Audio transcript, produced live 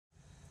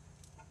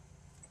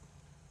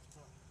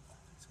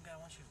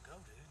want you to go,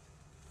 dude.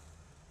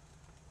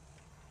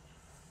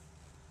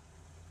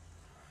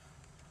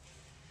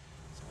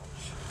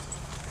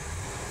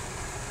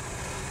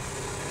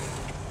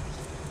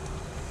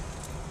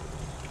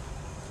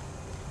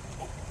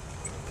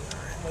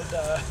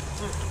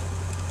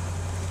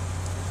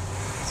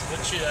 So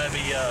what should I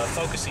be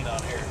focusing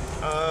on here?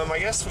 I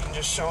guess we can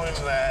just show him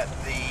that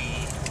the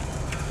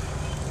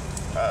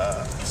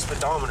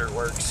speedometer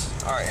works.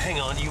 All right, hang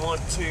on. You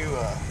want to?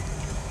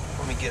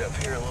 Let me get up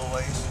here a little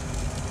ways.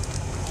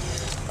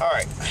 All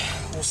right,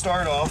 we'll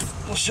start off.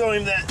 We'll show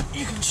him that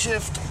you can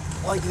shift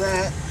like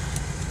that.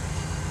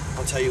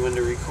 I'll tell you when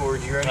to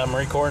record. You ready? I'm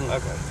recording. Okay.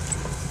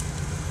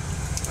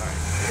 All right,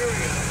 here we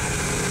go.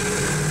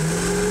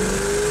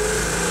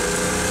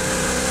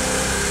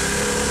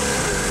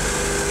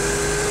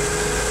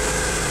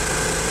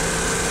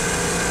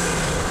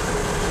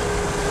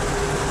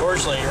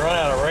 Unfortunately, you run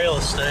out of rail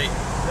estate.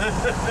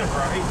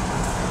 Right.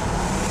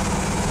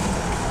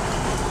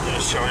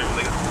 Just show him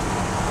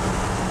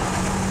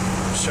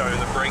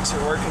the brakes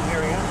are working.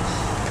 Here we go.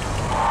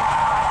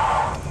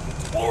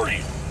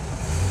 40.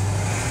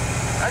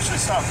 Actually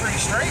stopped pretty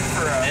straight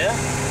for a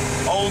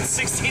old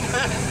 69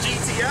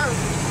 GTO.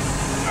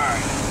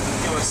 Alright,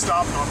 you want to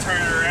stop and I'll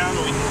turn it around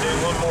and we can do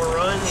one more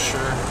run?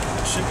 Sure.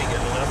 Should be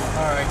good enough.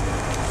 Alright.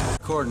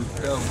 Recording.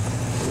 Go.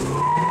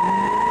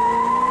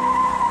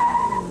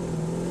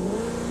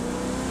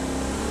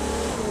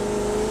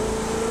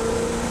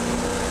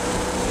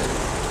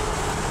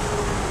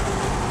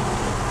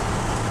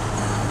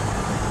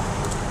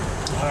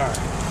 Alright.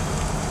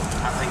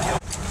 I think he'll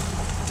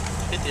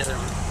Hit the other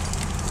one.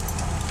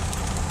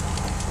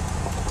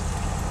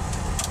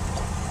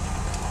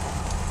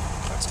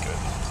 That's good.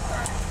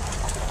 Alright.